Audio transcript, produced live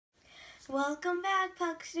Welcome back,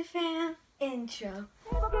 Pugster fam. Intro.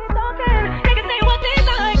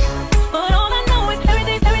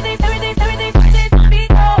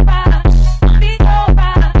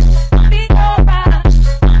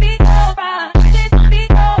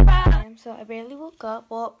 So I barely woke up.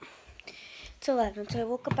 Well, it's 11, so I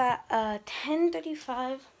woke up at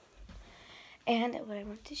 10:35. And what I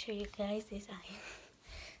want to show you guys is I am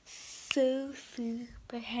so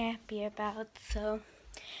super happy about. So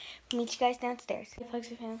meet you guys downstairs.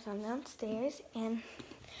 Pugster fam, so I'm downstairs, and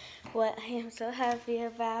what I am so happy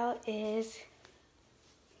about is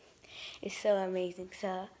so amazing.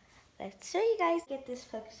 So let's show you guys. Get this,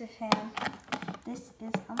 Pugster fam. This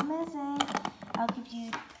is amazing. I'll give you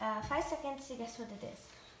 5 seconds to guess what it is.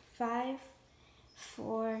 5,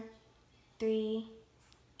 4, 3,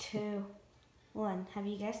 2, 1. Have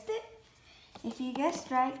you guessed it? If you guessed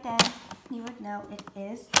right, then you would know it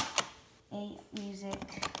is a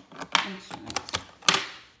music instrument.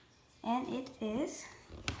 And it is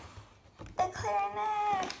a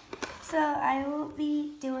clarinet. So I will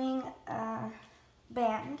be doing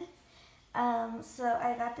band. So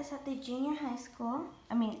I got this at the junior high school.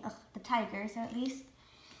 The Tigers at least.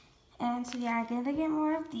 And so yeah, I'm gonna get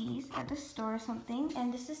more of these at the store or something.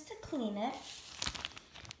 And this is to clean it.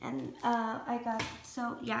 And I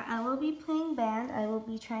will be playing band. I will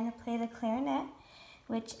be trying to play the clarinet,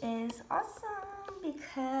 which is awesome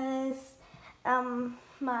because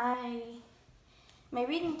my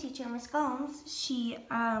reading teacher, Miss Gomes, she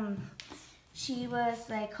was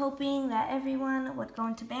like hoping that everyone would go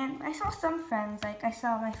into band. I saw some friends, like I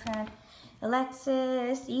saw my friend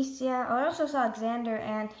Alexis, Isia. I also saw Xander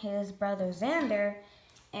and his brother Xander,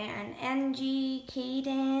 and Angie,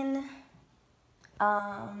 Kaden,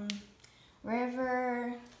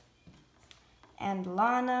 River, and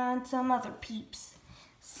Lana, and some other peeps.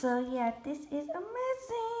 So yeah, this is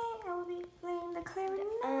amazing. I will be playing the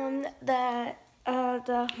clarinet.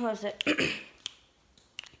 What was it?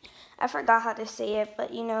 I forgot how to say it,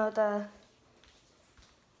 but you know, the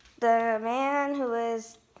man who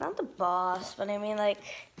is not the boss, but I mean, like,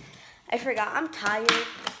 I forgot. I'm tired,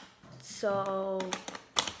 so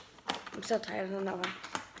I'm so tired. I don't know.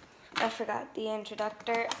 I forgot the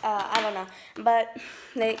introductor. I don't know, but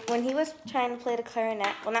when he was trying to play the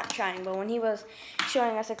clarinet, well, not trying, but when he was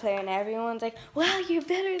showing us a clarinet, everyone's like, "Wow, you're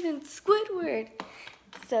better than Squidward."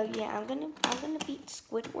 So yeah, I'm gonna beat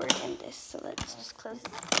Squidward in this. So let's just close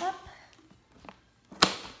this up.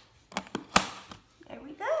 There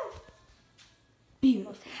we go.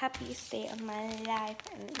 Beautiful. Happiest day of my life.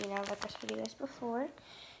 And you know, like I showed you guys before,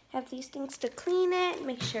 have these things to clean it.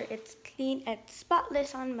 Make sure it's clean and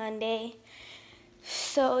spotless on Monday.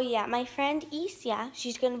 So yeah, my friend Isia,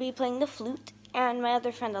 she's gonna be playing the flute, and my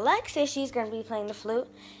other friend Alexis, she's gonna be playing the flute,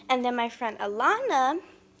 and then my friend Alana,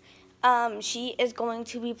 she is going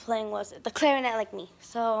to be playing the clarinet like me.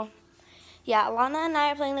 So yeah, Alana and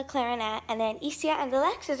I are playing the clarinet, and then Isia and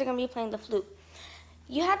Alexis are gonna be playing the flute.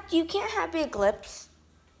 You can't have big lips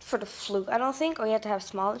for the flute, I don't think, or you have to have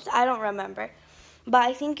small lips. I don't remember. But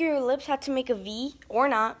I think your lips had to make a V or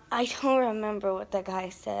not. I don't remember what the guy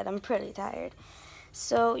said. I'm pretty tired.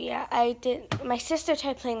 So yeah, my sister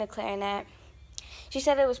tried playing the clarinet. She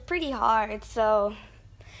said it was pretty hard, so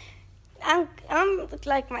I'm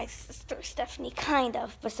like my sister Stephanie, kind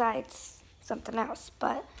of, besides something else.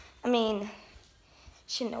 But I mean,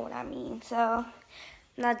 she know what I mean. So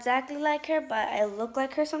not exactly like her, but I look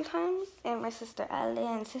like her sometimes. And my sister Ale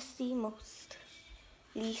and Sissy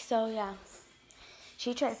mostly. So yeah.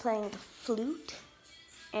 She tried playing the flute,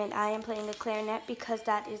 and I am playing the clarinet because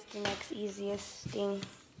that is the next easiest thing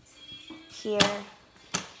here.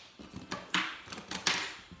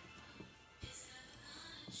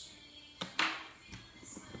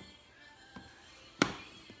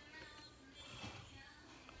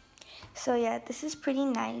 So yeah, this is pretty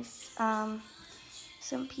nice.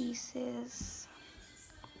 Some pieces.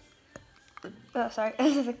 Oh, sorry,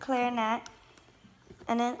 this is the clarinet.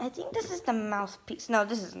 And then I think this is the mouthpiece. No,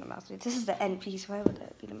 this isn't the mouthpiece. This is the end piece. Why would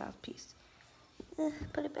that be the mouthpiece?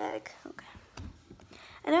 Put it back. Okay.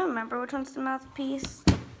 I don't remember which one's the mouthpiece.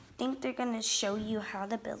 I think they're going to show you how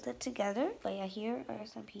to build it together. But yeah, here are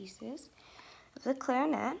some pieces of the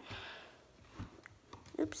clarinet.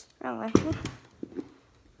 Oops, wrong way.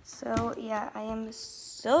 So yeah, I am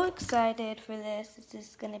so excited for this. This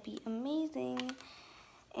is going to be amazing.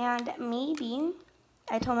 And maybe,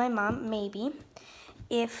 I told my mom, maybe,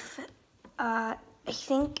 if I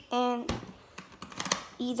think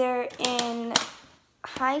either in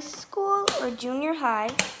high school or junior high,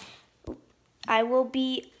 I will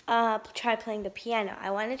be try playing the piano. I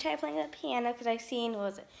want to try playing the piano because I've seen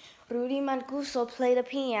Rudy Mancuso play the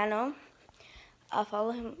piano,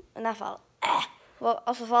 follow him, not follow, well,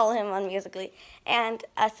 also follow him on Musical.ly, and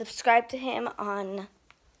subscribe to him on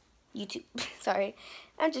YouTube. Sorry,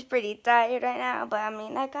 I'm just pretty tired right now, but I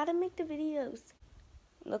mean, I gotta make the videos.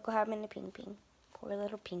 Look what happened to Ping Ping. Poor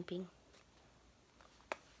little Ping Ping.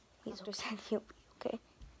 He's okay. He'll be okay.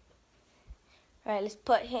 Alright, let's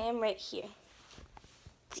put him right here.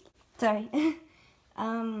 Sorry.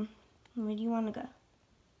 Where do you want to go?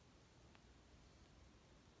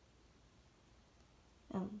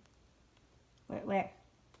 Where?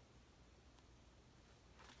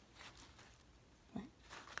 What?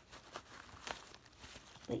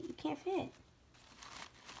 Wait, you can't fit.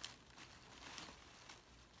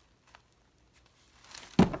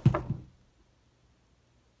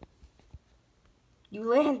 You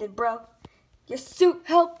landed, bro. Your suit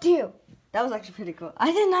helped you. That was actually pretty cool.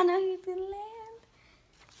 I did not know you could land.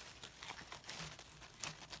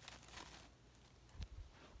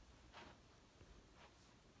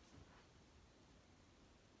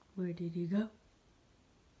 Where did you go?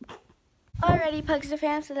 Alrighty, Pugster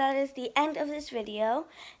fam, so that is the end of this video.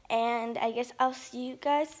 And I guess I'll see you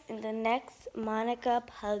guys in the next Monica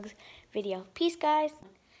Pugs video. Peace, guys.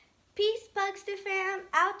 Peace, Pugster fam.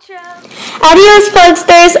 Outro. Adios,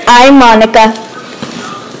 Pugsters. I'm Monica.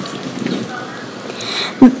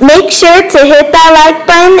 Make sure to hit that like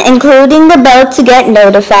button, including the bell to get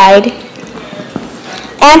notified.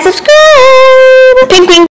 And subscribe. Ping, ping.